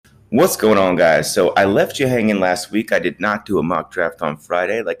What's going on, guys? So I left you hanging last week. I did not do a mock draft on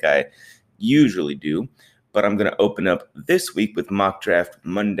Friday like I usually do, but I'm going to open up this week with mock draft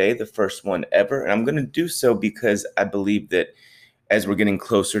Monday, the first one ever. And I'm going to do so because I believe that as we're getting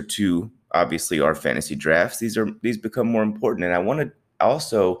closer to obviously our fantasy drafts, these become more important. And I want to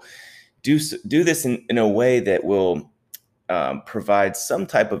also do this in a way that will provide some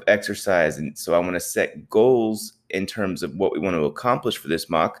type of exercise. And so I want to set goals in terms of what we want to accomplish for this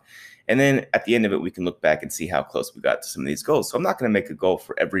mock. And then at the end of it, we can look back and see how close we got to some of these goals. So I'm not going to make a goal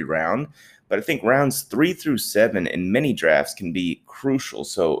for every round, but I think rounds 3 through 7 in many drafts can be crucial.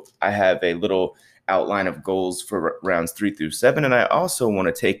 So I have a little outline of goals for rounds 3 through 7. And I also want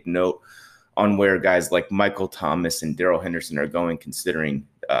to take note on where guys like Michael Thomas and Darrell Henderson are going, considering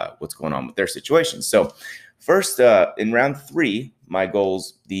what's going on with their situation. So first, in round 3, my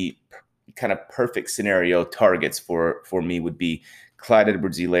goals, the kind of perfect scenario targets for me would be Clyde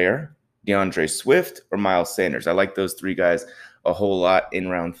Edwards-Helaire, DeAndre Swift, or Miles Sanders. I like those 3 guys a whole lot in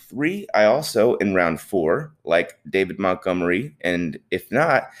round 3. I also, in round 4, like David Montgomery, and if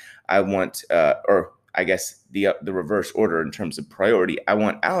not, I want, or I guess the reverse order in terms of priority, I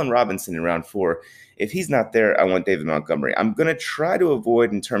want Allen Robinson in round 4. If he's not there, I want David Montgomery. I'm going to try to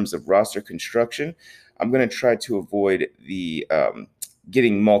avoid, in terms of roster construction, I'm going to try to avoid the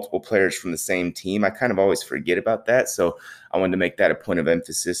getting multiple players from the same team. I kind of always forget about that. So I wanted to make that a point of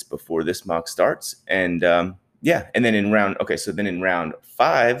emphasis before this mock starts. And yeah, and then in round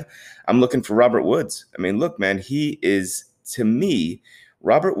 5, I'm looking for Robert Woods. I mean, look, man, he is, to me,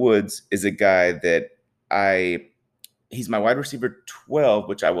 Robert Woods is a guy that he's my wide receiver 12,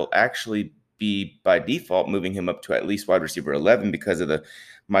 which I will actually be by default moving him up to at least wide receiver 11 because of the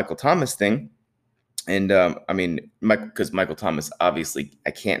Michael Thomas thing. And I mean, because Michael Thomas, obviously,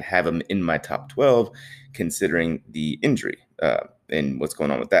 I can't have him in my top 12 considering the injury and what's going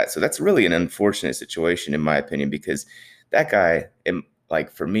on with that. So that's really an unfortunate situation, in my opinion, because that guy,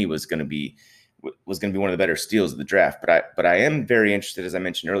 like for me, was going to be one of the better steals of the draft. But I am very interested, as I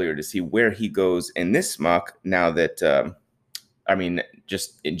mentioned earlier, to see where he goes in this mock now that I mean,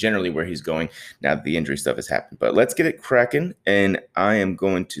 just generally where he's going now that the injury stuff has happened. But let's get it cracking. And I am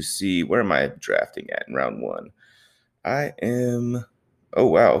going to see, where am I drafting at in round 1? I am, oh,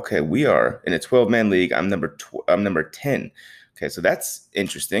 wow. Okay. We are in a 12-man league. I'm number 10. Okay. So that's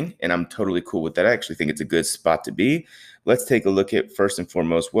interesting. And I'm totally cool with that. I actually think it's a good spot to be. Let's take a look at, first and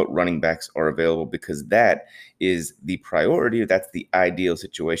foremost, what running backs are available, because that is the priority. That's the ideal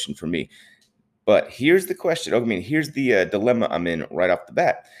situation for me. But here's the question. Here's the dilemma I'm in right off the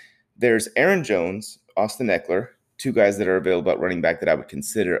bat. There's Aaron Jones, Austin Eckler, 2 guys that are available at running back that I would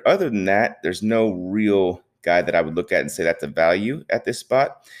consider. Other than that, there's no real guy that I would look at and say that's a value at this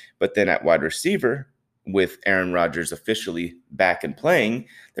spot. But then at wide receiver, with Aaron Rodgers officially back and playing,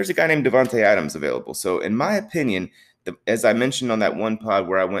 there's a guy named Davante Adams available. So in my opinion, as I mentioned on that one pod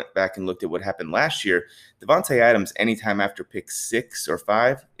where I went back and looked at what happened last year, Davante Adams anytime after pick 6 or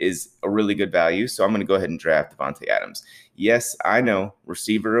 5 is a really good value. So I'm going to go ahead and draft Davante Adams. Yes, I know,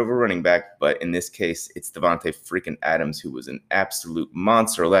 receiver over running back, but in this case, it's Davante freaking Adams, who was an absolute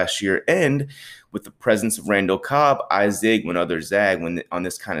monster last year. And with the presence of Randall Cobb, I zig when others zag on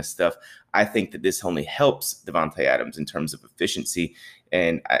this kind of stuff. I think that this only helps Davante Adams in terms of efficiency.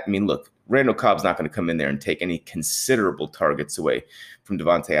 And I mean, look, Randall Cobb's not going to come in there and take any considerable targets away from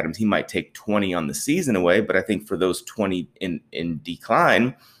Davante Adams. He might take 20 on the season away, but I think for those 20 in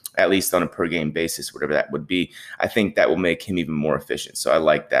decline, at least on a per game basis, whatever that would be, I think that will make him even more efficient. So I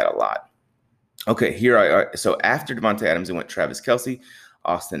like that a lot. Okay, so after Davante Adams, it went Travis Kelce,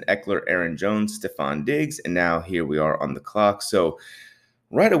 Austin Eckler, Aaron Jones, Stephon Diggs, and now here we are on the clock. So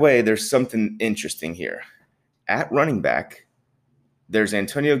right away, there's something interesting here. At running back, there's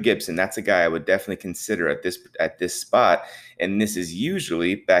Antonio Gibson. That's a guy I would definitely consider at this spot. And this is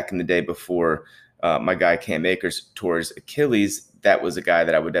usually back in the day before my guy Cam Akers tore his Achilles. That was a guy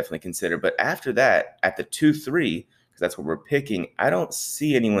that I would definitely consider. But after that, at the 2-3, because that's what we're picking, I don't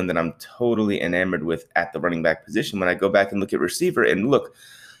see anyone that I'm totally enamored with at the running back position. When I go back and look at receiver, and look,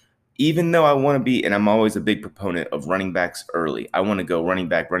 even though I want to be, and I'm always a big proponent of running backs early, I want to go running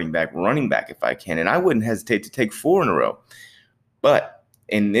back if I can. And I wouldn't hesitate to take 4 in a row. But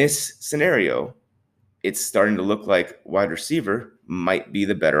in this scenario, it's starting to look like wide receiver might be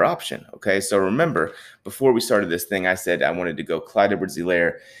the better option. Okay, so remember, before we started this thing, I said I wanted to go Clyde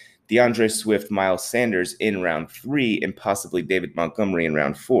Edwards-Helaire, DeAndre Swift, Miles Sanders in round 3, and possibly David Montgomery in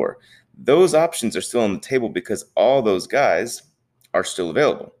round 4. Those options are still on the table because all those guys are still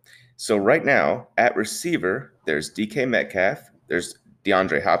available. So right now, at receiver, there's DK Metcalf, there's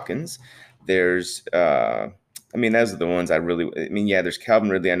DeAndre Hopkins, there's I mean, those are the ones I mean, yeah, there's Calvin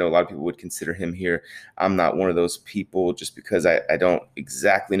Ridley. I know a lot of people would consider him here. I'm not one of those people just because I don't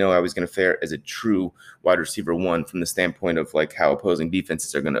exactly know how he's going to fare as a true wide receiver one from the standpoint of like how opposing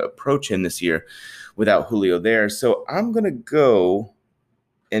defenses are going to approach him this year without Julio there. So I'm going to go,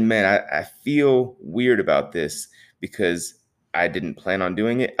 and man, I feel weird about this because I didn't plan on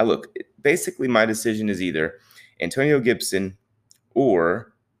doing it. Look, basically my decision is either Antonio Gibson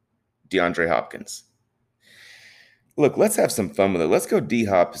or DeAndre Hopkins. Look, let's have some fun with it. Let's go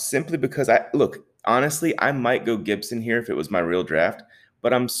D-Hop simply because honestly, I might go Gibson here if it was my real draft,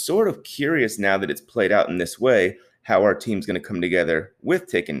 but I'm sort of curious now that it's played out in this way, how our team's going to come together with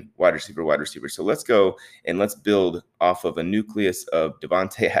taking wide receiver. So let's go and let's build off of a nucleus of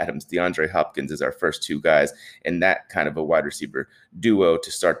Davante Adams, DeAndre Hopkins as our first two guys, and that kind of a wide receiver duo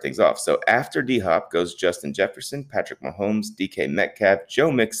to start things off. So after D-Hop goes Justin Jefferson, Patrick Mahomes, DK Metcalf,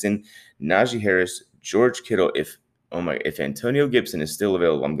 Joe Mixon, Najee Harris, George Kittle. If Antonio Gibson is still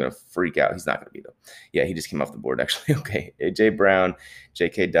available, I'm going to freak out. He's not going to be, though. Yeah, he just came off the board, actually. Okay. A.J. Brown,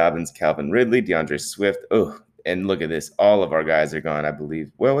 J.K. Dobbins, Calvin Ridley, DeAndre Swift. Oh, and look at this. All of our guys are gone, I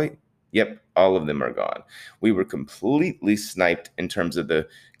believe. Well, wait. Yep, all of them are gone. We were completely sniped in terms of the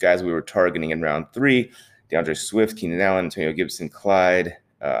guys we were targeting in round 3. DeAndre Swift, Keenan Allen, Antonio Gibson, Clyde,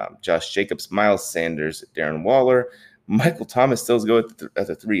 Josh Jacobs, Miles Sanders, Darren Waller. Michael Thomas still goes at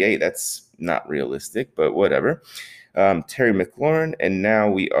the 3-8. That's not realistic, but whatever. Terry McLaurin, and now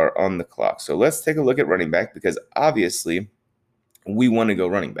we are on the clock. So let's take a look at running back because obviously we want to go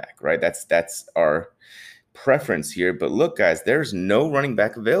running back, right? That's our preference here. But look, guys, there's no running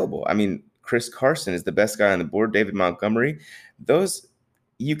back available. I mean, Chris Carson is the best guy on the board. David Montgomery, those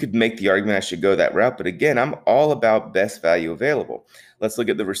you could make the argument I should go that route. But again, I'm all about best value available. Let's look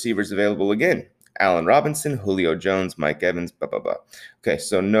at the receivers available again. Allen Robinson, Julio Jones, Mike Evans, blah, blah, blah. Okay,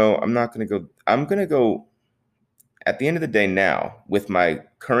 so no, I'm not going to go. I'm going to go at the end of the day now, with my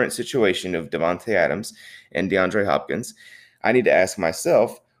current situation of Davante Adams and DeAndre Hopkins, I need to ask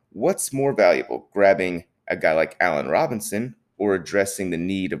myself, what's more valuable, grabbing a guy like Allen Robinson or addressing the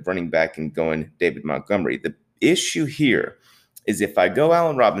need of running back and going David Montgomery? The issue here is if I go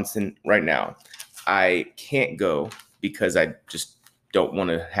Allen Robinson right now, I can't go because I just don't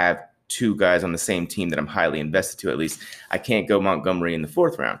want to have two guys on the same team that I'm highly invested to. At least I can't go Montgomery in the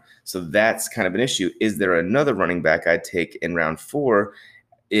 4th round. So that's kind of an issue. Is there another running back I'd take in round 4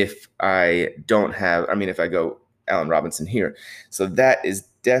 if I don't have, if I go Allen Robinson here? So that is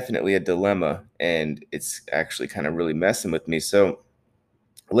definitely a dilemma, and it's actually kind of really messing with me. So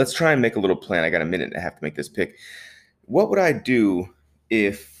let's try and make a little plan. I got a minute and a half to make this pick. What would I do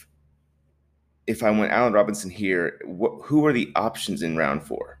if I went Allen Robinson here? Who are the options in round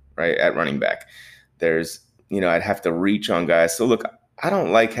 4? Right, at running back? There's, I'd have to reach on guys. So look, I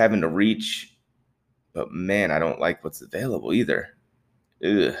don't like having to reach, but man, I don't like what's available either.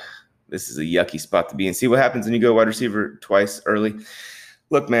 Ugh, this is a yucky spot to be in. See what happens when you go wide receiver twice early.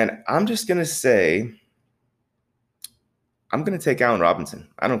 Look, man, I'm just going to say I'm going to take Allen Robinson.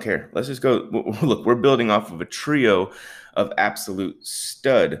 I don't care. Let's just go. Look, we're building off of a trio of absolute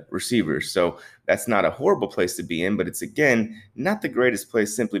stud receivers. So that's not a horrible place to be in, but it's, again, not the greatest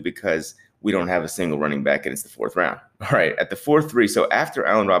place simply because we don't have a single running back and it's the 4th round. All right, at the 4-3. So after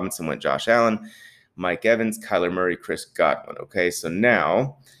Allen Robinson went Josh Allen, Mike Evans, Kyler Murray, Chris Godwin. Okay, so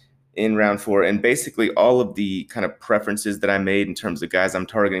now in round 4, and basically all of the kind of preferences that I made in terms of guys I'm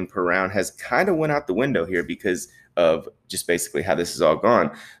targeting per round has kind of went out the window here because of just basically how this has all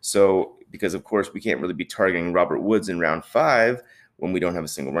gone. So because, of course, we can't really be targeting Robert Woods in round 5 when we don't have a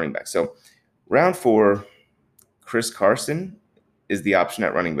single running back. So round 4, Chris Carson is the option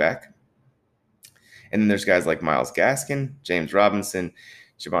at running back. And then there's guys like Myles Gaskin, James Robinson,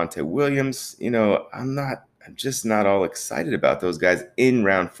 Javonte Williams. I'm just not all excited about those guys in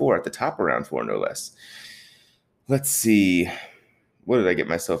round 4, at the top of round 4, no less. Let's see. What did I get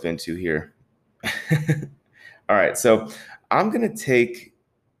myself into here? All right, so I'm going to take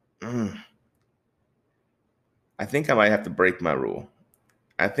I think I might have to break my rule.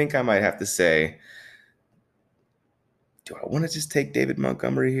 I think I might have to say, do I want to just take David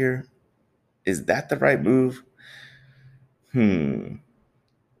Montgomery here? Is that the right move?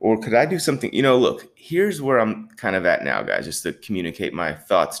 Or could I do something? Look, here's where I'm kind of at now, guys, just to communicate my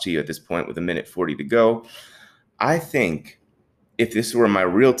thoughts to you at this point with 1:40 to go. I think if this were my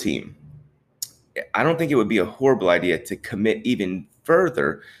real team, I don't think it would be a horrible idea to commit even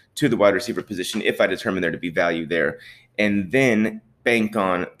further to the wide receiver position if I determine there to be value there, and then bank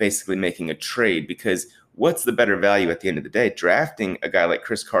on basically making a trade. Because what's the better value at the end of the day? Drafting a guy like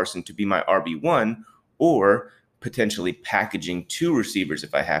Chris Carson to be my RB1 or potentially packaging 2 receivers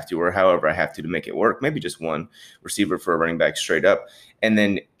if I have to, or however I have to make it work. Maybe just 1 receiver for a running back straight up, and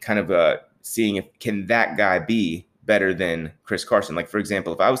then kind of seeing if can that guy be better than Chris Carson. Like, for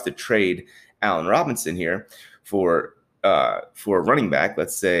example, if I was to trade Allen Robinson here for a running back,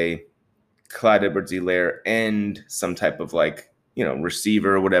 let's say Clyde Edwards-Helaire and some type of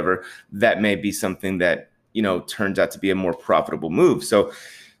receiver or whatever, that may be something that, turns out to be a more profitable move. So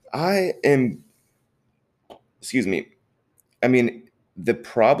the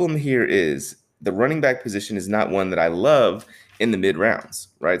problem here is the running back position is not one that I love in the mid rounds,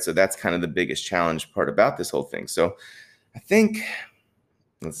 right? So that's kind of the biggest challenge part about this whole thing. So I think,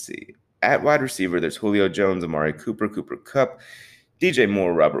 let's see, at wide receiver, there's Julio Jones, Amari Cooper, Cooper Kupp, DJ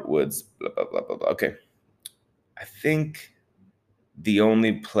Moore, Robert Woods, blah, blah, blah, blah, blah. Okay. I think the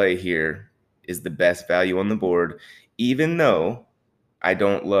only play here is the best value on the board, even though I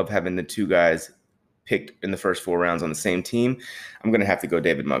don't love having the 2 guys picked in the first 4 rounds on the same team. I'm going to have to go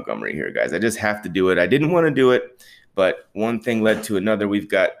David Montgomery here, guys. I just have to do it. I didn't want to do it, but one thing led to another. We've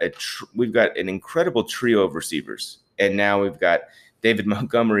got an incredible trio of receivers, and now we've got David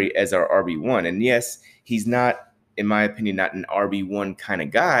Montgomery as our RB1. And yes, he's not, in my opinion, not an RB1 kind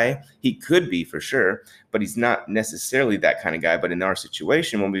of guy. He could be for sure, but he's not necessarily that kind of guy. But in our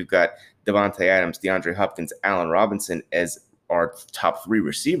situation, when we've got Davante Adams, DeAndre Hopkins, Allen Robinson as our top 3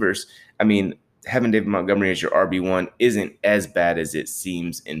 receivers, I mean, having David Montgomery as your RB1 isn't as bad as it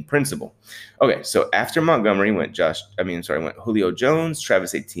seems in principle. Okay, so after Montgomery went Julio Jones,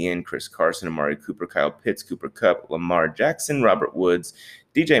 Travis Etienne, Chris Carson, Amari Cooper, Kyle Pitts, Cooper Kupp, Lamar Jackson, Robert Woods,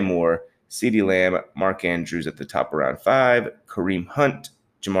 DJ Moore, CeeDee Lamb, Mark Andrews at the top around 5, Kareem Hunt,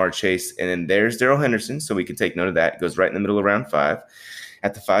 Jamar Chase, and then there's Darrell Henderson, so we can take note of that. It goes right in the middle of round 5.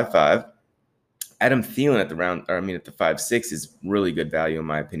 At the 5-5, Adam Thielen at the 5-6 is really good value in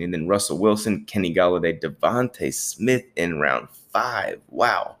my opinion. Then Russell Wilson, Kenny Golladay, Devontae Smith in round 5.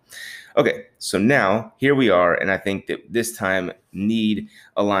 Wow. Okay, so now here we are, and I think that this time need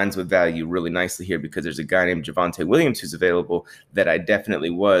aligns with value really nicely here because there's a guy named Javonte Williams who's available that I definitely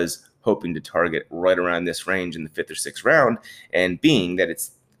was hoping to target right around this range in the 5th or 6th round. And being that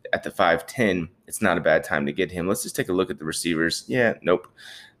it's at the 5-10, it's not a bad time to get him. Let's just take a look at the receivers. Yeah, nope.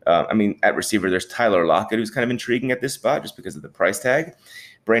 At receiver, there's Tyler Lockett, who's kind of intriguing at this spot just because of the price tag.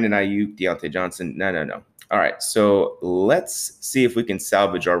 Brandon Ayuk, Deontay Johnson. No. All right, so let's see if we can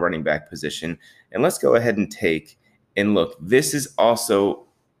salvage our running back position. And let's go ahead and take and look. This is also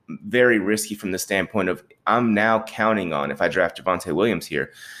very risky from the standpoint of I'm now counting on, if I draft Javonte Williams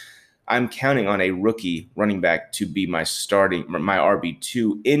here, I'm counting on a rookie running back to be my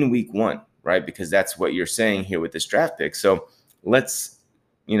RB2 in week 1, right? Because that's what you're saying here with this draft pick. So let's,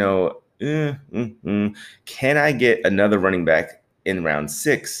 can I get another running back in round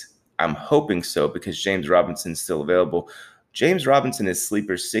 6? I'm hoping so because James Robinson's still available. James Robinson is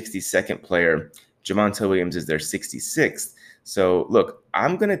sleeper's 62nd player. Javonte Williams is their 66th. So look,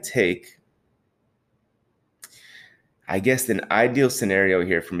 I'm going to take, I guess an ideal scenario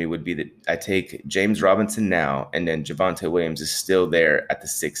here for me would be that I take James Robinson now, and then Javonte Williams is still there at the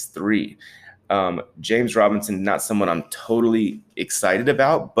 6-3. James Robinson, not someone I'm totally excited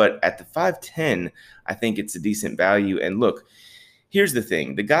about, but at the 5-10, I think it's a decent value. And look, here's the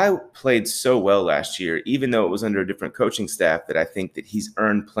thing. The guy played so well last year, even though it was under a different coaching staff, that I think that he's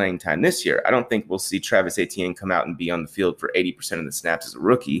earned playing time this year. I don't think we'll see Travis Etienne come out and be on the field for 80% of the snaps as a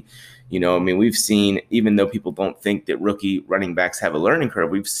rookie. We've seen, even though people don't think that rookie running backs have a learning curve,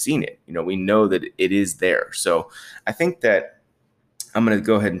 we've seen it. We know that it is there. So I think that I'm going to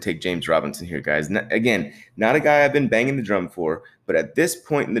go ahead and take James Robinson here, guys. Again, not a guy I've been banging the drum for, but at this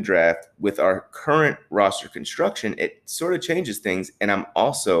point in the draft, with our current roster construction, it sort of changes things. And I'm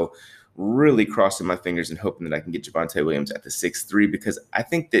also really crossing my fingers and hoping that I can get Javonte Williams at the 6-3 because I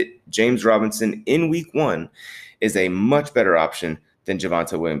think that James Robinson in week 1 is a much better option than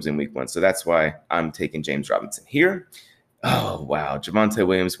Javonte Williams in week 1. So that's why I'm taking James Robinson here. Oh, wow. Javonte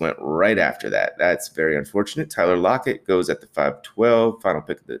Williams went right after that. That's very unfortunate. Tyler Lockett goes at the 5-12, final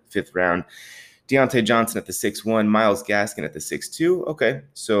pick of the 5th round. Deontay Johnson at the 6-1, Myles Gaskin at the 6-2. Okay,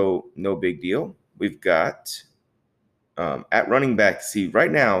 so no big deal. We've got at running back. See,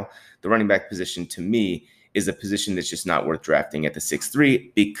 right now, the running back position to me is a position that's just not worth drafting at the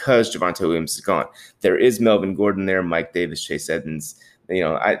 6-3 because Javonte Williams is gone. There is Melvin Gordon there, Mike Davis, Chase Edmonds.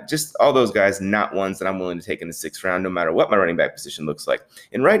 I just all those guys, not ones that I'm willing to take in the 6th round, no matter what my running back position looks like.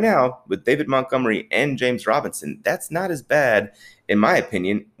 And right now, with David Montgomery and James Robinson, that's not as bad, in my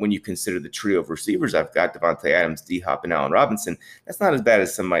opinion, when you consider the trio of receivers I've got, Davante Adams, D-Hop, and Allen Robinson. That's not as bad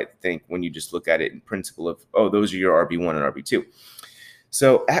as some might think when you just look at it in principle of, oh, those are your RB1 and RB2.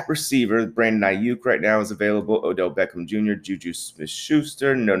 So at receiver, Brandon Ayuk right now is available. Odell Beckham Jr., Juju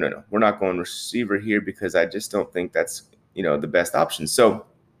Smith-Schuster. No. We're not going receiver here because I just don't think that's, the best option. So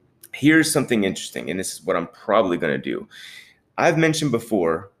here's something interesting, and this is what I'm probably going to do. I've mentioned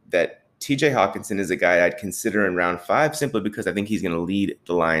before that TJ Hawkinson is a guy I'd consider in round 5 simply because I think he's going to lead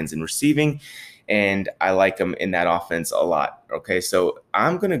the Lions in receiving, and I like him in that offense a lot. Okay, so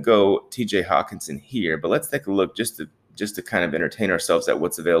I'm going to go TJ Hawkinson here, but let's take a look just to kind of entertain ourselves at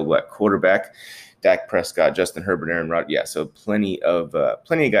what's available at quarterback. Dak Prescott, Justin Herbert, Aaron Rodgers. Yeah, so plenty of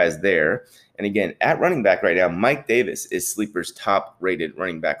guys there. And again, at running back right now, Mike Davis is Sleeper's top-rated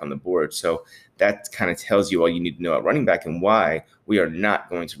running back on the board. So that kind of tells you all you need to know at running back and why we are not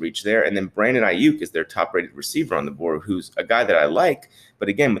going to reach there. And then Brandon Ayuk is their top-rated receiver on the board, who's a guy that I like. But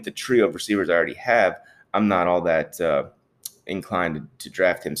again, with the trio of receivers I already have, I'm not all that inclined to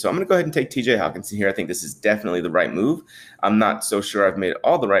draft him. So I'm going to go ahead and take TJ Hawkinson here. I think this is definitely the right move. I'm not so sure I've made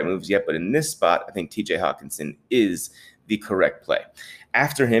all the right moves yet, but in this spot, I think TJ Hawkinson is the correct play.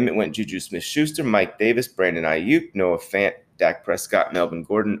 After him, it went Juju Smith-Schuster, Mike Davis, Brandon Ayuk, Noah Fant, Dak Prescott, Melvin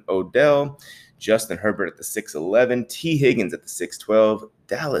Gordon, Odell, Justin Herbert at the 6'11", T. Higgins at the 6'12",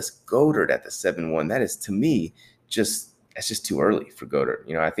 Dallas Goedert at the 7'1". That is, to me, that's just too early for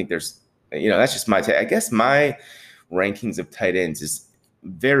Goedert. I think there's, that's just my take. I guess my rankings of tight ends is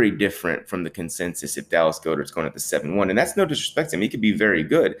very different from the consensus if Dallas Goedert's going at the 7'1", and that's no disrespect to him. He could be very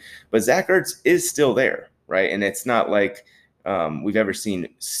good, but Zach Ertz is still there, right? And it's not like we've ever seen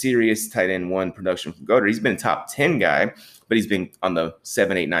serious tight end 1 production from Goedert. He's been a top 10 guy, but he's been on the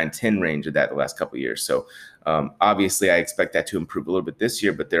 7, 8, 9, 10 range of that the last couple of years. So obviously I expect that to improve a little bit this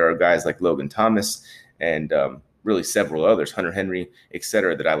year, but there are guys like Logan Thomas and really several others, Hunter Henry, et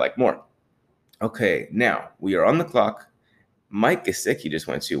cetera, that I like more. Okay, now we are on the clock. Mike Gesicki just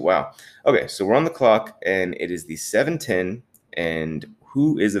went to. Wow. Okay, so we're on the clock, and it is the 7:10, and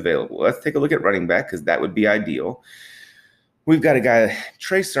who is available? Let's take a look at running back because that would be ideal. We've got a guy,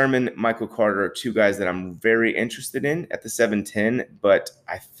 Trey Sermon, Michael Carter, are 2 guys that I'm very interested in at the 7:10, but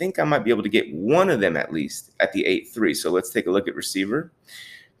I think I might be able to get one of them at least at the 8:3. So let's take a look at receiver.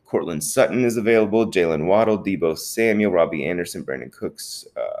 Cortland Sutton is available, Jalen Waddle, Deebo Samuel, Robbie Anderson, Brandon Cooks.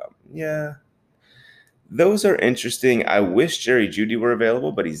 Those are interesting. I wish Jerry Jeudy were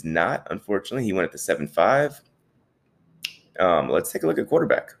available, but he's not, unfortunately. He went at the 7'5". Let's take a look at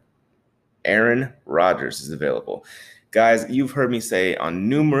quarterback. Aaron Rodgers is available. Guys, you've heard me say on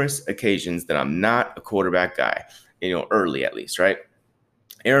numerous occasions that I'm not a quarterback guy, early at least, right?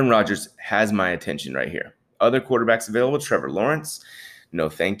 Aaron Rodgers has my attention right here. Other quarterbacks available, Trevor Lawrence. No,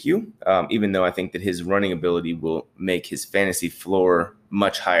 thank you. Even though I think that his running ability will make his fantasy floor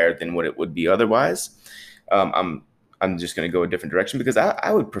much higher than what it would be otherwise. I'm just going to go a different direction because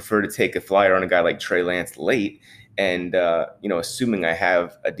I would prefer to take a flyer on a guy like Trey Lance late and, assuming I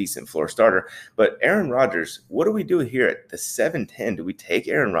have a decent floor starter. But Aaron Rodgers, what do we do here at the 7:10? Do we take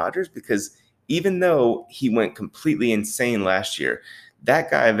Aaron Rodgers? Because even though he went completely insane last year,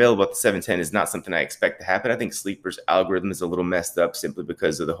 that guy available at the 7:10 is not something I expect to happen. I think Sleeper's algorithm is a little messed up simply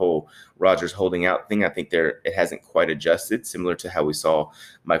because of the whole Rodgers holding out thing. I think it hasn't quite adjusted, similar to how we saw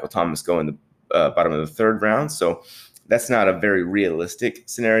Michael Thomas go in the bottom of the 3rd round. So that's not a very realistic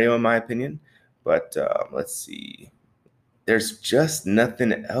scenario in my opinion. But let's see. There's just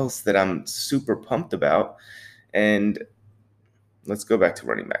nothing else that I'm super pumped about. And let's go back to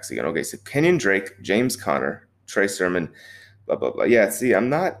running backs again. Okay, so Kenyon Drake, James Conner, Trey Sermon, blah, blah, blah. Yeah, see, I'm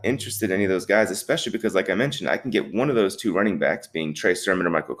not interested in any of those guys, especially because, like I mentioned, I can get one of those 2 running backs, being Trey Sermon or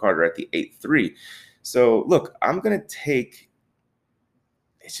Michael Carter, at the 8:3. So, look, I'm going to take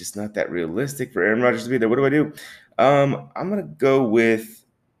 – it's just not that realistic for Aaron Rodgers to be there. What do I do? I'm going to go with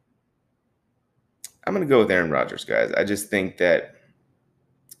Aaron Rodgers, guys. I just think that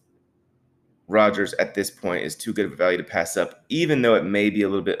Rodgers at this point is too good of a value to pass up, even though it may be a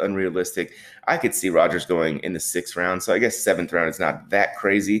little bit unrealistic. I could see Rodgers going in the 6th round, so I guess 7th round is not that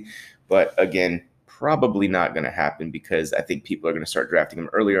crazy. But again, probably not going to happen because I think people are going to start drafting him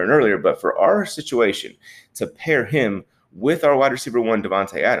earlier and earlier. But for our situation, to pair him with our wide receiver 1,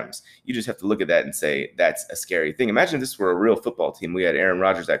 Davante Adams, you just have to look at that and say that's a scary thing. Imagine if this were a real football team. We had Aaron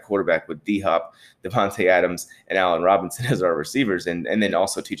Rodgers at quarterback with D-Hop, Davante Adams, and Allen Robinson as our receivers, and then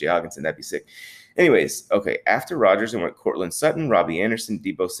also TJ Hawkinson. That'd be sick. Anyways, okay, after Rodgers, it went Cortland Sutton, Robbie Anderson,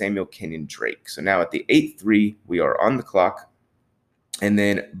 Deebo Samuel, Kenyon Drake. So now at the 8:3, we are on the clock. And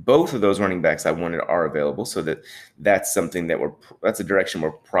then both of those running backs I wanted are available, so that's something that's a direction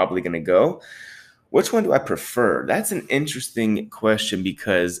we're probably going to go. Which one do I prefer? That's an interesting question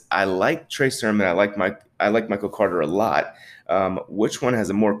because I like Trey Sermon. I I like Michael Carter a lot. Which one has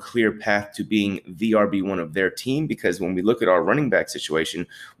a more clear path to being the RB1 of their team? Because when we look at our running back situation,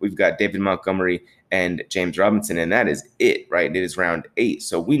 we've got David Montgomery and James Robinson, and that is it, right? It is round 8.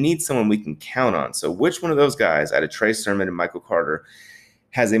 So we need someone we can count on. So which one of those guys out of Trey Sermon and Michael Carter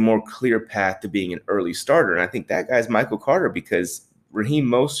has a more clear path to being an early starter? And I think that guy's Michael Carter, because Raheem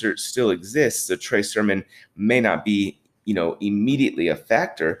Mostert still exists. So Trey Sermon may not be, immediately a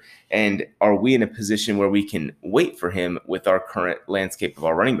factor. And are we in a position where we can wait for him with our current landscape of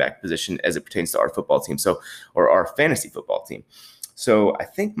our running back position as it pertains to our football team? Or our fantasy football team. So I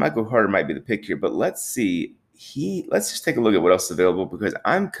think Michael Carter might be the pick here, but let's see. Let's just take a look at what else is available, because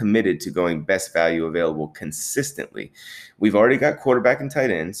I'm committed to going best value available consistently. We've already got quarterback and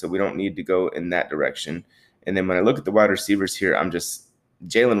tight end, so we don't need to go in that direction. And then when I look at the wide receivers here,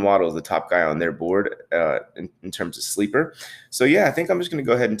 Jalen Waddle is the top guy on their board in terms of sleeper. So yeah, I think I'm just going to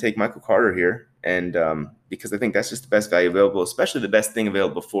go ahead and take Michael Carter here, and because I think that's just the best value available, especially the best thing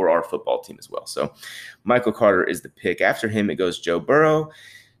available for our football team as well. So Michael Carter is the pick. After him, it goes Joe Burrow,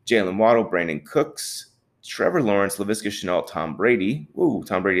 Jalen Waddle, Brandon Cooks, Trevor Lawrence, Laviska Shenault, Tom Brady. Ooh,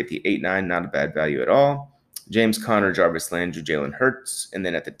 Tom Brady at the 8-9, not a bad value at all. James Conner, Jarvis Landry, Jalen Hurts. And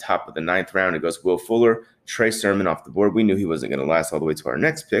then at the top of the 9th round, it goes Will Fuller, Trey Sermon off the board. We knew he wasn't going to last all the way to our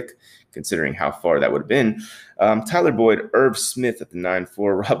next pick, considering how far that would have been. Tyler Boyd, Irv Smith at the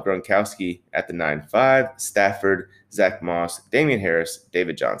 9-4, Rob Gronkowski at the 9-5, Stafford, Zach Moss, Damian Harris,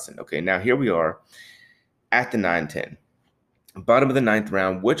 David Johnson. Okay, now here we are at the 9-10. Bottom of the 9th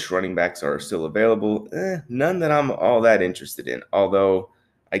round, which running backs are still available? None that I'm all that interested in, although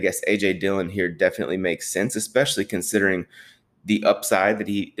I guess A.J. Dillon here definitely makes sense, especially considering the upside that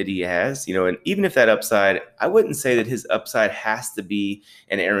he has, and even if that upside, I wouldn't say that his upside has to be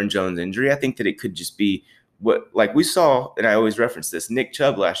an Aaron Jones injury. I think that it could just be like we saw, and I always reference this, Nick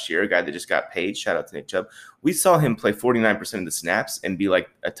Chubb last year, a guy that just got paid. Shout out to Nick Chubb. We saw him play 49% of the snaps and be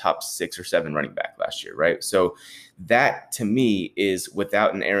like a top 6 or 7 running back last year, right? So that to me is,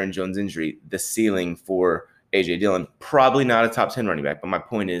 without an Aaron Jones injury, the ceiling for A.J. Dillon. Probably not a top 10 running back, but my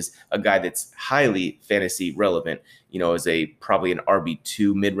point is a guy that's highly fantasy relevant, as probably an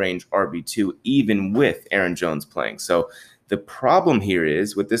RB2, mid-range RB2, even with Aaron Jones playing. So the problem here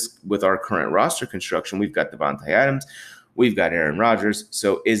is with our current roster construction, we've got Devontae Adams, we've got Aaron Rodgers.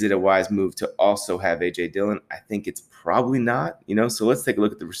 So is it a wise move to also have A.J. Dillon? I think it's probably not, So let's take a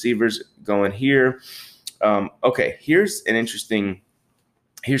look at the receivers going here. Okay, here's something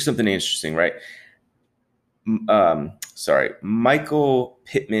interesting, right? Michael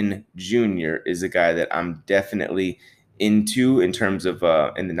Pittman Jr. is a guy that I'm definitely into in terms of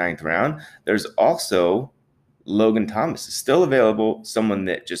in the 9th round. There's also Logan Thomas is still available, someone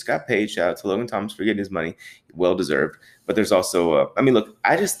that just got paid. Shout out to Logan Thomas for getting his money, well deserved. But there's also,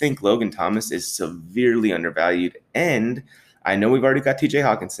 I just think Logan Thomas is severely undervalued, and I know we've already got T.J.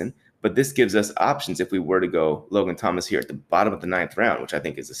 Hawkinson, but this gives us options if we were to go Logan Thomas here at the bottom of the 9th round, which I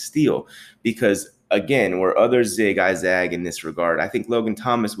think is a steal, because again, where others zig, I zag in this regard. I think Logan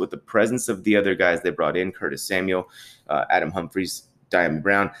Thomas, with the presence of the other guys they brought in, Curtis Samuel, Adam Humphries, Diamond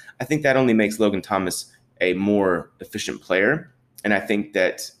Brown, I think that only makes Logan Thomas a more efficient player. And I think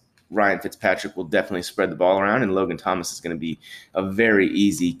that Ryan Fitzpatrick will definitely spread the ball around, and Logan Thomas is going to be a very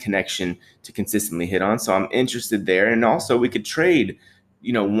easy connection to consistently hit on. So I'm interested there. And also we could trade,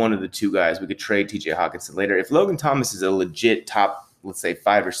 one of the two guys. We could trade TJ Hawkinson later. If Logan Thomas is a legit top, let's say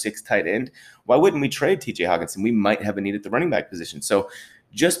 5 or 6 tight end, why wouldn't we trade TJ Hawkinson? We might have a need at the running back position. So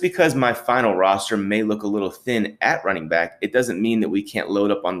just because my final roster may look a little thin at running back, it doesn't mean that we can't load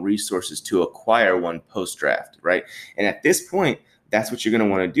up on resources to acquire one post-draft, right? And at this point, that's what you're going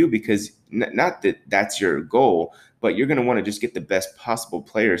to want to do, because not that that's your goal, but you're going to want to just get the best possible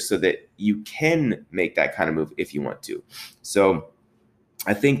players so that you can make that kind of move if you want to. So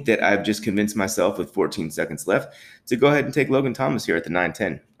I think that I've just convinced myself with 14 seconds left to go ahead and take Logan Thomas here at the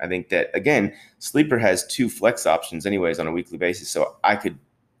 9-10. I think that, again, Sleeper has 2 flex options anyways on a weekly basis. So I could,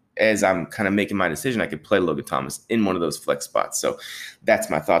 as I'm kind of making my decision, I could play Logan Thomas in one of those flex spots. So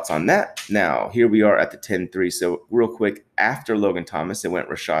that's my thoughts on that. Now, here we are at the 10-3. So real quick, after Logan Thomas, it went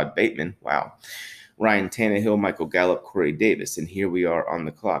Rashad Bateman. Wow. Ryan Tannehill, Michael Gallup, Corey Davis. And here we are on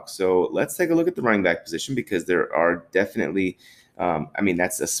the clock. So let's take a look at the running back position, because there are definitely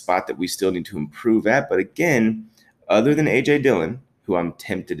that's a spot that we still need to improve at. But again, other than A.J. Dillon, who I'm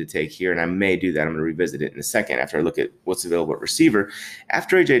tempted to take here, and I may do that. I'm going to revisit it in a second after I look at what's available at receiver.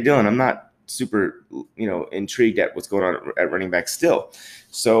 After A.J. Dillon, I'm not super, intrigued at what's going on at running back still.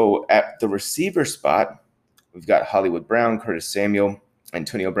 So at the receiver spot, we've got Hollywood Brown, Curtis Samuel,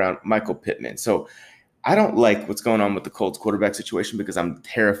 Antonio Brown, Michael Pittman. So I don't like what's going on with the Colts quarterback situation because I'm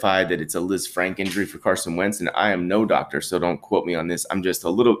terrified that it's a Liz Frank injury for Carson Wentz, and I am no doctor, so don't quote me on this. I'm just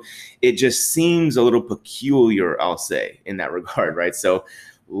it just seems a little peculiar, I'll say, in that regard, right? So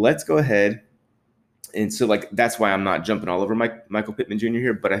let's go ahead. And so, that's why I'm not jumping all over Michael Pittman Jr.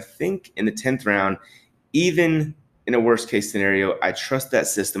 here. But I think in the 10th round, even in a worst case scenario, I trust that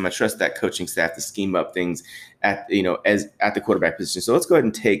system. I trust that coaching staff to scheme up things at the quarterback position. So let's go ahead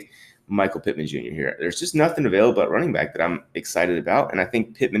and take Michael Pittman Jr. here. There's just nothing available at running back that I'm excited about, and I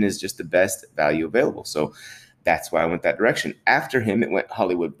think Pittman is just the best value available. So that's why I went that direction. After him, it went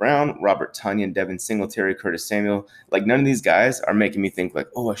Hollywood Brown, Robert Tonyan, Devin Singletary, Curtis Samuel. None of these guys are making me think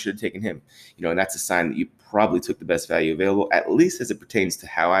I should have taken him. And that's a sign that you probably took the best value available, at least as it pertains to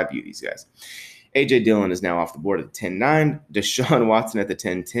how I view these guys. A.J. Dillon is now off the board at the 10-9. Deshaun Watson at the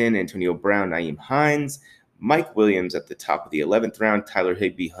 10-10. Antonio Brown, Nyheim Hines. Mike Williams at the top of the 11th round. Tyler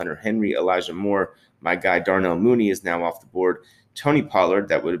Higbee, Hunter Henry, Elijah Moore. My guy Darnell Mooney is now off the board. Tony Pollard,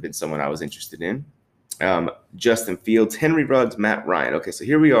 that would have been someone I was interested in. Justin Fields, Henry Ruggs, Matt Ryan. Okay, so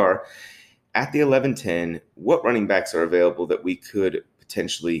here we are at the 11-10. What running backs are available that we could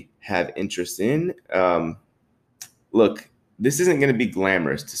potentially have interest in? Look, this isn't going to be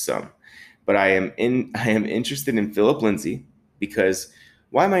glamorous to some, but I am interested in Phillip Lindsay because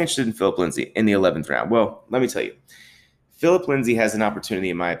why am I interested in Phillip Lindsay in the 11th round? Well, let me tell you. Phillip Lindsay has an opportunity,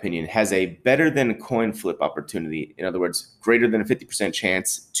 in my opinion, has a better than coin flip opportunity. In other words, greater than a 50%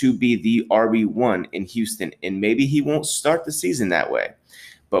 chance to be the RB1 in Houston. And maybe he won't start the season that way.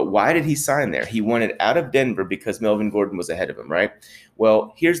 But why did he sign there? He wanted out of Denver because Melvin Gordon was ahead of him, right?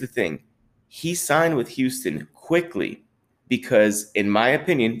 Well, here's the thing. He signed with Houston quickly because, in my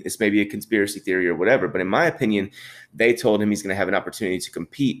opinion, this may be a conspiracy theory or whatever, but in my opinion, they told him he's going to have an opportunity to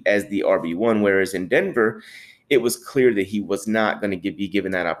compete as the RB1, whereas in Denver, it was clear that he was not going to be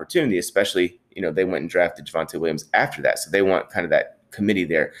given that opportunity, especially, they went and drafted Javonte Williams after that. So they want kind of that committee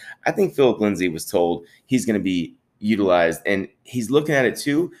there. I think Phillip Lindsay was told he's going to be utilized, and he's looking at it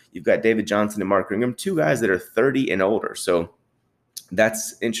too. You've got David Johnson and Mark Ingram, two guys that are 30 and older. So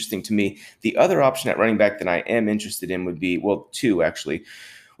that's interesting to me. The other option at running back that I am interested in would be, two actually,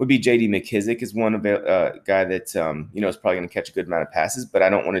 would be J.D. McKissic is one guy that, is probably going to catch a good amount of passes, but I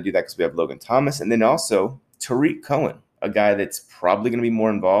don't want to do that because we have Logan Thomas. And then also Tariq Cohen, a guy that's probably going to be more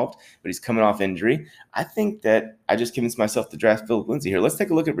involved, but he's coming off injury. I think that I just convinced myself to draft Phillip Lindsay here. Let's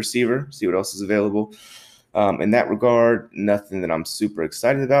take a look at receiver, see what else is available. In that regard, nothing that I'm super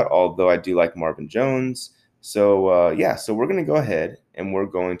excited about, although I do like Marvin Jones. So, so we're going to go ahead and we're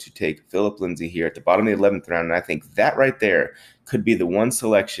going to take Phillip Lindsay here at the bottom of the 11th round. And I think that right there could be the one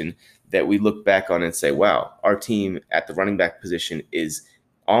selection that we look back on and say, wow, our team at the running back position is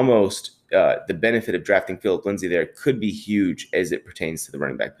almost the benefit of drafting Phillip Lindsay there could be huge as it pertains to the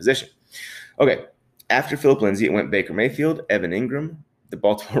running back position. Okay, after Phillip Lindsay, it went Baker Mayfield, Evan Ingram, the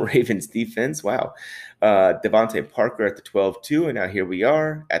Baltimore Ravens defense. Wow. Devontae Parker at the 12-2, and now here we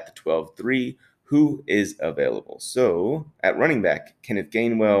are at the 12-3. Who is available? So at running back, Kenneth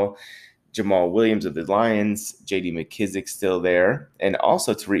Gainwell, Jamal Williams of the Lions, J.D. McKissic still there, and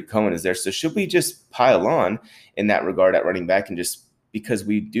also Tariq Cohen is there. So should we just pile on in that regard at running back and just because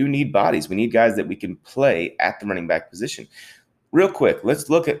we do need bodies. We need guys that we can play at the running back position. Real quick, let's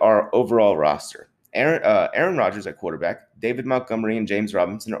look at our overall roster. Aaron Rodgers at quarterback, David Montgomery and James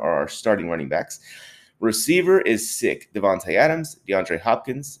Robinson are our starting running backs. Receiver is sick. Devontae Adams, DeAndre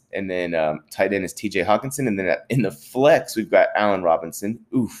Hopkins, and then tight end is TJ Hawkinson. And then in the flex, we've got Allen Robinson.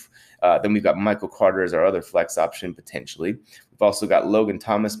 Then we've got Michael Carter as our other flex option potentially. We've also got Logan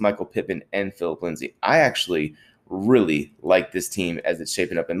Thomas, Michael Pittman, and Phillip Lindsay. I actually really like this team as it's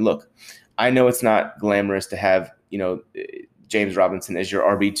shaping up. And look, I know it's not glamorous to have, James Robinson as your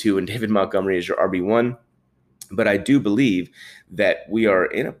RB2 and David Montgomery as your RB1, but I do believe that we are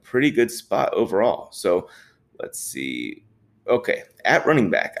in a pretty good spot overall. So let's see. Okay, at running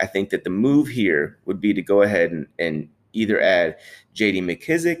back, I think that the move here would be to go ahead and either add J.D.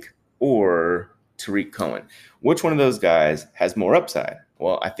 McKissic or Tariq Cohen. Which one of those guys has more upside?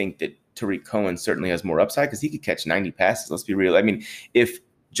 Well, I think that Tariq Cohen certainly has more upside because he could catch 90 passes. Let's be real. I mean, if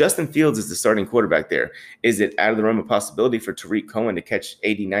Justin Fields is the starting quarterback there, is it out of the realm of possibility for Tariq Cohen to catch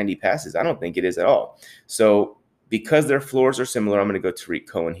 80, 90 passes? I don't think it is at all. So because their floors are similar, I'm going to go Tariq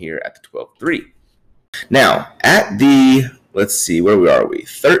Cohen here at the 12-3. Now, at the, let's see, where are we?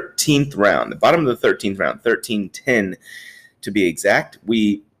 13th round, the bottom of the 13th round, 13-10 to be exact.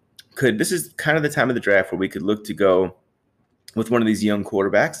 This is kind of the time of the draft where we could look to go with one of these young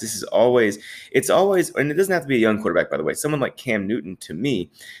quarterbacks. It's always, and it doesn't have to be a young quarterback, by the way. Someone like Cam Newton, to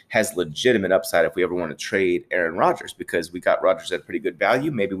me, has legitimate upside if we ever want to trade Aaron Rodgers, because we got Rodgers at a pretty good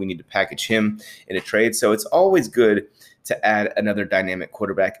value. Maybe we need to package him in a trade. So it's always good to add another dynamic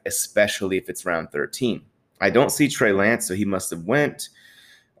quarterback, especially if it's round 13. I don't see Trey Lance, so he must have went.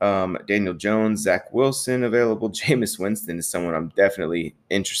 Daniel Jones, Zach Wilson available. Jameis Winston is someone I'm definitely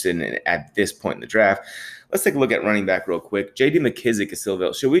interested in at this point in the draft. Let's take a look at running back real quick. J.D. McKissic is still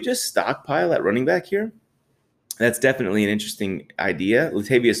available. Should we just stockpile at running back here? That's definitely an interesting idea.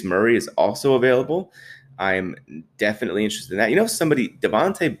 Latavius Murray is also available. I'm definitely interested in that.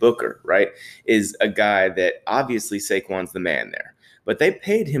 Devontae Booker, right, is a guy that obviously Saquon's the man there. But they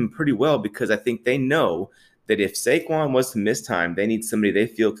paid him pretty well because I think they know that if Saquon was to miss time, they need somebody they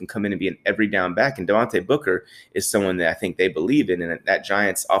feel can come in and be an every down back. And Devontae Booker is someone that I think they believe in, and that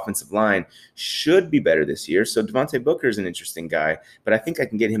Giants offensive line should be better this year. So Devontae Booker is an interesting guy, but I think I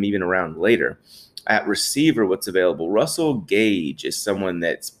can get him even around later. At receiver, what's available? Russell Gage is someone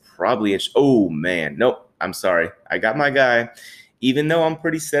that's probably oh man, nope, I'm sorry. I got my guy. Even though I'm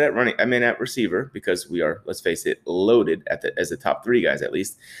pretty set at receiver, because we are, let's face it, loaded as the top three guys at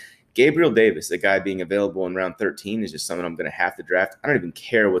least. Gabriel Davis, a guy being available in round 13, is just someone I'm going to have to draft. I don't even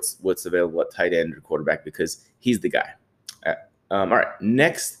care what's available at tight end or quarterback because he's the guy. All right,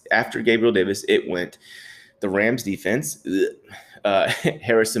 next, after Gabriel Davis, it went the Rams defense,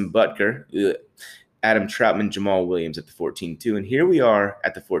 Harrison Butker, Adam Troutman, Jamal Williams at the 14-2, and here we are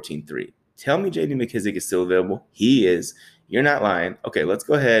at the 14-3. Tell me J.D. McKissic is still available. He is. You're not lying. Okay, let's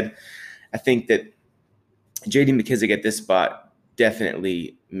go ahead. I think that J.D. McKissic at this spot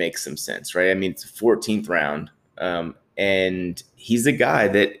definitely makes some sense, right? I mean, it's the 14th round, and he's a guy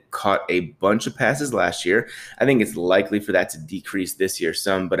that caught a bunch of passes last year. I think it's likely for that to decrease this year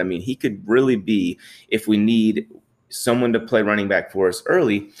some, but I mean, he could really be, if we need someone to play running back for us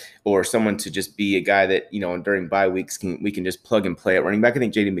early, or someone to just be a guy that, during bye weeks we can just plug and play at running back. I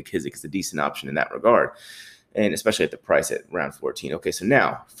think J.D. McKissic is a decent option in that regard, and especially at the price at round 14. Okay, so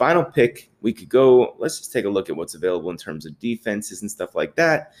now, final pick, we could go, let's just take a look at what's available in terms of defenses and stuff like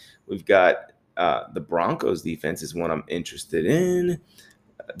that. We've got the Broncos defense is one I'm interested in.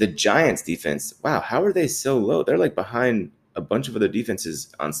 The Giants defense, wow, how are they so low? They're like behind a bunch of other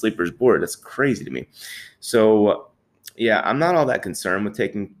defenses on Sleeper's board. That's crazy to me. So, yeah, I'm not all that concerned with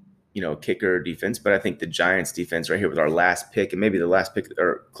taking, kicker defense, but I think the Giants defense right here with our last pick, and maybe the last pick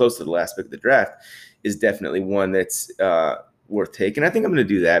or close to the last pick of the draft, is definitely one that's worth taking. I think I'm going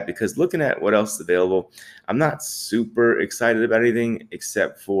to do that because looking at what else is available, I'm not super excited about anything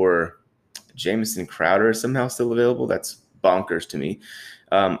except for Jamison Crowder is somehow still available. That's bonkers to me.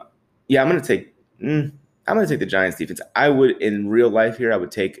 Yeah, I'm going to take the Giants defense. I would, in real life here, I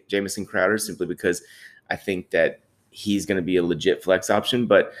would take Jamison Crowder simply because I think that he's going to be a legit flex option.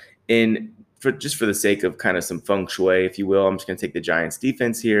 But for the sake of kind of some feng shui, if you will, I'm just going to take the Giants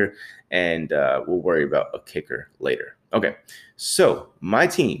defense here, and we'll worry about a kicker later. Okay, so my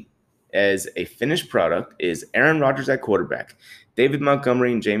team as a finished product is Aaron Rodgers at quarterback. David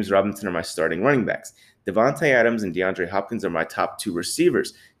Montgomery and James Robinson are my starting running backs. Devontae Adams and DeAndre Hopkins are my top two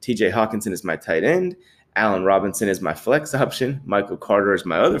receivers. TJ Hawkinson is my tight end. Allen Robinson is my flex option. Michael Carter is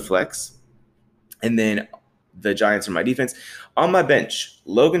my other flex. And then the Giants are my defense. On my bench,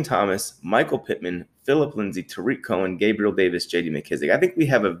 Logan Thomas, Michael Pittman, Phillip Lindsay, Tariq Cohen, Gabriel Davis, J.D. McKissic. I think we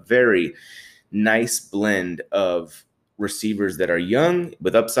have a very nice blend of receivers that are young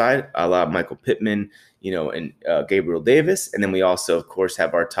with upside, a la Michael Pittman, and Gabriel Davis. And then we also, of course,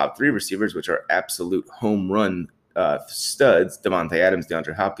 have our top three receivers, which are absolute home run studs, Devontae Adams,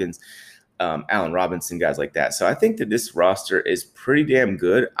 DeAndre Hopkins, Allen Robinson, guys like that. So I think that this roster is pretty damn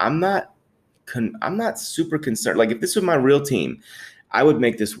good. I'm not super concerned. Like, if this was my real team, I would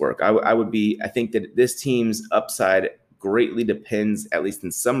make this work. I think that this team's upside greatly depends, at least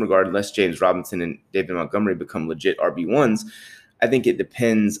in some regard, unless James Robinson and David Montgomery become legit RB1s. I think it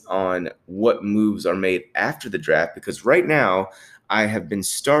depends on what moves are made after the draft, because right now I have been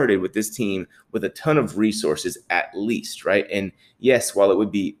started with this team with a ton of resources at least, right? And yes, while it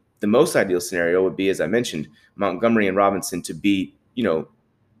would be the most ideal scenario would be, as I mentioned, Montgomery and Robinson to be,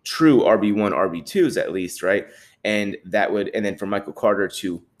 true RB1, RB2s at least, right? And then for Michael Carter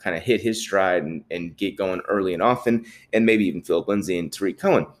to kind of hit his stride and get going early and often, and maybe even Phillip Lindsay and Tariq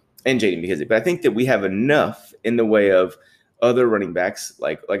Cohen and J.D. McKissic. But I think that we have enough in the way of other running backs,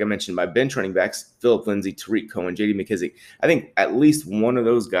 like I mentioned, my bench running backs, Phillip Lindsay, Tariq Cohen, J.D. McKissic. I think at least one of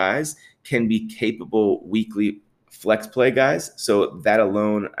those guys can be capable weekly flex play guys. So that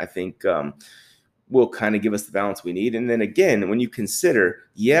alone, I think, will kind of give us the balance we need. And then again, when you consider,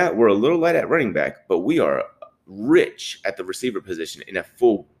 we're a little light at running back, but we are rich at the receiver position in a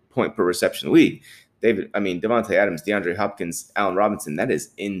full point per reception league. Davante Adams, DeAndre Hopkins, Allen Robinson, that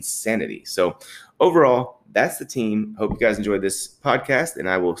is insanity. So overall, that's the team. Hope you guys enjoyed this podcast, and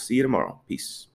I will see you tomorrow. Peace.